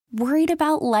Worried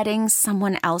about letting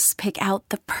someone else pick out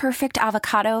the perfect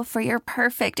avocado for your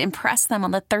perfect impress them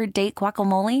on the third date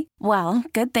guacamole? Well,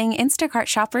 good thing Instacart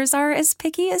shoppers are as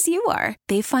picky as you are.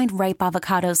 They find ripe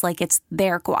avocados like it's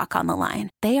their guac on the line.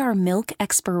 They are milk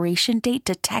expiration date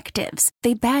detectives.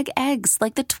 They bag eggs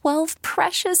like the 12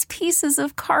 precious pieces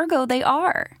of cargo they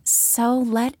are. So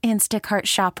let Instacart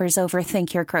shoppers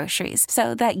overthink your groceries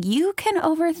so that you can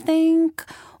overthink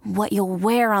what you'll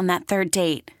wear on that third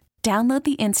date. Download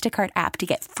the Instacart app to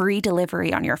get free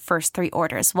delivery on your first 3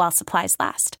 orders while supplies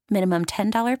last. Minimum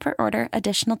 $10 per order.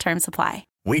 Additional terms apply.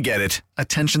 We get it.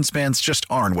 Attention spans just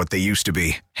aren't what they used to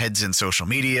be. Heads in social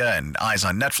media and eyes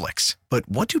on Netflix. But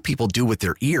what do people do with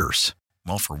their ears?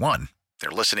 Well, for one, they're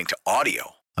listening to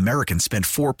audio. Americans spend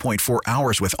 4.4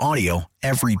 hours with audio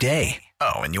every day.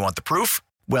 Oh, and you want the proof?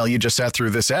 Well, you just sat through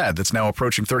this ad that's now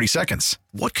approaching 30 seconds.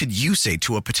 What could you say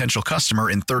to a potential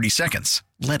customer in 30 seconds?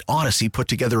 Let Odyssey put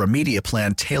together a media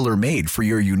plan tailor-made for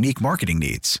your unique marketing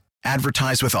needs.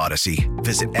 Advertise with Odyssey.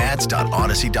 Visit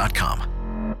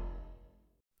ads.odyssey.com.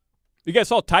 You guys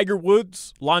saw Tiger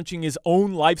Woods launching his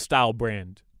own lifestyle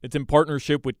brand. It's in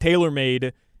partnership with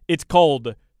TaylorMade. It's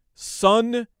called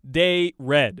Sunday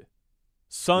Red.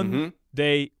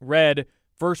 Sunday Red.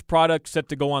 First product set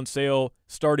to go on sale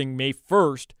starting May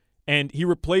 1st, and he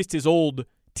replaced his old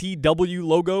TW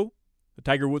logo, the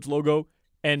Tiger Woods logo,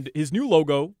 and his new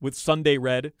logo with Sunday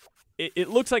Red. It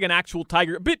looks like an actual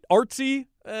tiger, a bit artsy.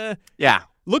 Yeah.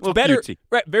 Looks better. Cutesy.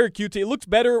 Right, very cutesy. It looks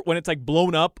better when it's like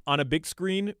blown up on a big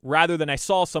screen rather than I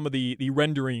saw some of the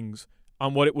renderings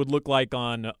on what it would look like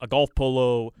on a golf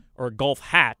polo or a golf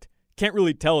hat. Can't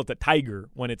really tell it's a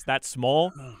tiger when it's that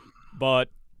small, but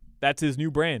that's his new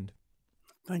brand.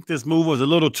 I think this move was a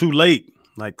little too late.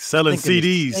 Like selling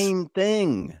CDs. Same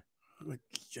thing.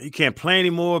 You can't play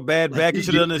anymore. Bad back. You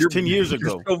should have done this 10 years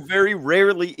ago. You're so very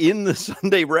rarely in the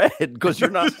Sunday Red because you're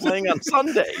not playing on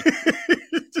Sunday.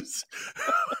 Just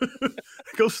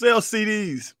go sell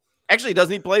CDs. Actually,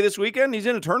 doesn't he play this weekend? He's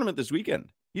in a tournament this weekend.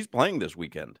 He's playing this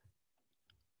weekend.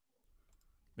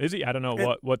 Is he? I don't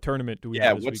know. What tournament do we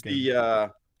have this weekend?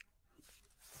 The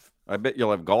I bet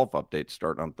you'll have golf updates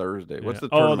starting on Thursday. Yeah. What's the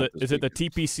tournament is it the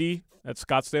TPC at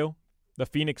Scottsdale? The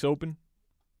Phoenix Open?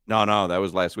 No, that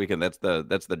was last weekend. That's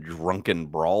the Drunken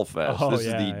Brawl Fest. This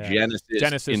is the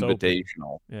Genesis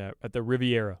Invitational. Open. Yeah, at the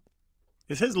Riviera.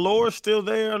 Is his lore still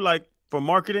there, like for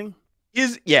marketing?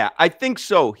 I think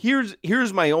so.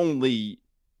 Here's my only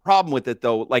problem with it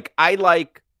though. Like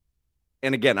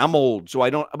and again, I'm old,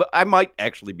 so but I might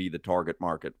actually be the target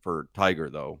market for Tiger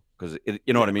though, because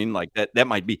you know what I mean? Like that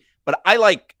might be. But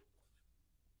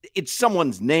it's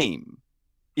someone's name.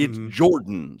 It's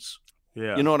Jordan's.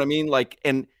 Yeah. You know what I mean? Like,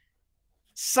 and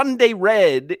Sunday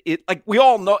Red, we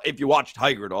all know, if you watch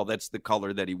Tiger at all, that's the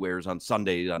color that he wears on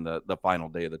Sunday on the final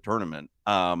day of the tournament.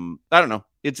 I don't know.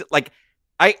 It's like,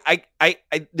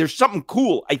 there's something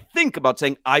cool, I think, about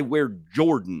saying I wear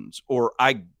Jordans or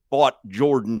I bought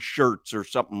Jordan shirts or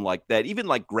something like that. Even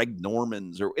like Greg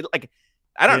Norman's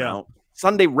I don't know.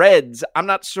 Sunday Reds, I'm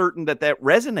not certain that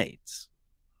resonates.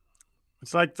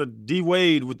 It's like the D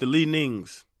Wade with the Lee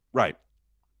Nings. Right.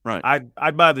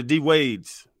 I'd buy the D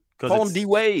Wades. Call them D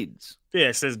Wades. Yeah,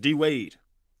 it says D Wade.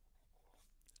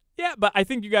 Yeah, but I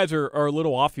think you guys are a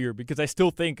little off here because I still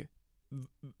think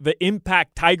the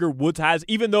impact Tiger Woods has,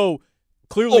 even though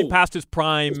clearly past his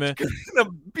prime. It's going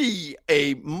to be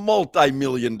a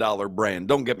multi-million-dollar brand.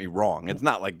 Don't get me wrong. It's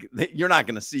not like you're not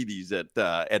going to see these at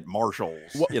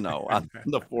Marshall's, on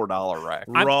the $4 rack.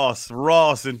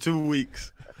 Ross in 2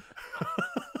 weeks.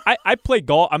 I play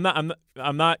golf. I'm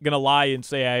not gonna lie and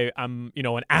say I'm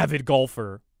an avid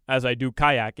golfer as I do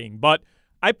kayaking, but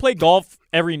I play golf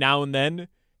every now and then.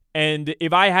 And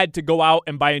if I had to go out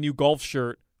and buy a new golf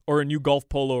shirt or a new golf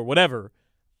polo or whatever,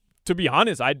 to be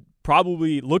honest, I'd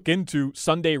probably look into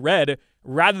Sunday Red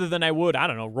rather than I would, I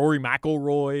don't know, Rory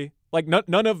McIlroy. Like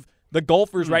none of the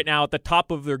golfers right now at the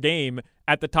top of their game,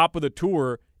 at the top of the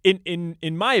tour,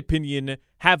 in my opinion,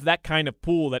 have that kind of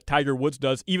pull that Tiger Woods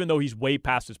does, even though he's way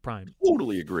past his prime.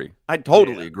 Totally agree. I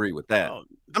totally agree with that.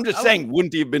 I'm just saying,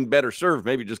 wouldn't he have been better served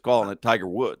maybe just calling it Tiger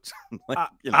Woods? I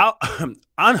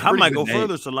might go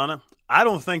further, Solana. I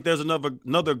don't think there's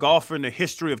another golfer in the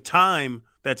history of time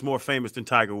that's more famous than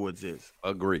Tiger Woods is.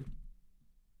 Agree.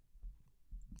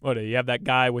 What, you have that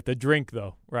guy with the drink,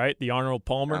 though, right? The Arnold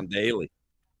Palmer? John Daly.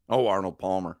 Oh, Arnold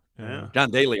Palmer. Yeah. John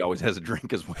Daly always has a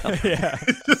drink as well. Yeah.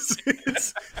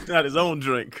 It's not his own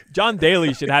drink. John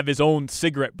Daly should have his own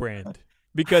cigarette brand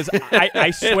because I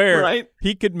swear right?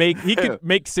 he could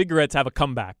make cigarettes have a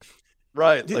comeback.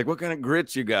 Right. Like, what kind of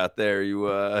grits you got there?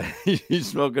 You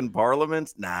smoking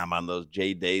Parliaments? Nah, I'm on those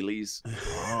J. Dailies.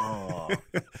 Oh.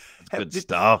 That's good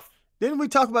stuff. Didn't we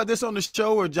talk about this on the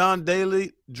show where John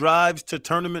Daly drives to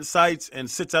tournament sites and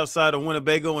sits outside of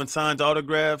Winnebago and signs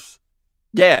autographs?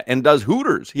 Yeah, and does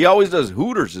Hooters. He always does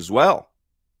Hooters as well.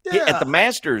 Yeah. At the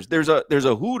Masters, there's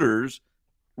a Hooters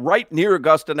right near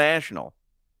Augusta National,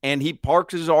 and he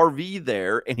parks his RV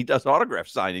there, and he does autograph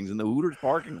signings in the Hooters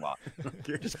parking lot.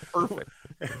 Just perfect.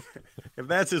 If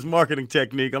that's his marketing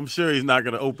technique, I'm sure he's not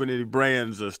going to open any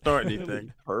brands or start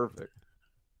anything. Perfect.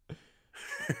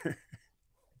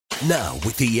 Now,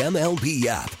 with the MLB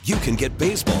app, you can get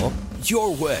baseball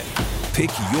your way. Pick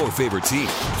your favorite team,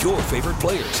 your favorite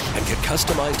players, and get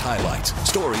customized highlights,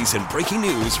 stories, and breaking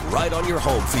news right on your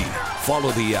home feed.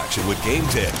 Follow the action with Game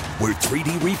Day, where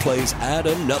 3D replays add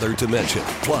another dimension.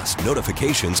 Plus,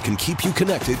 notifications can keep you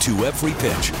connected to every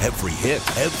pitch, every hit,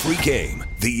 every game.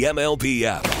 The MLB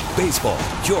app. Baseball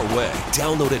your way.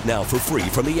 Download it now for free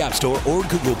from the App Store or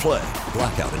Google Play.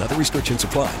 Blackout and other restrictions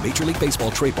apply. Major League Baseball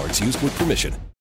trademarks used with permission.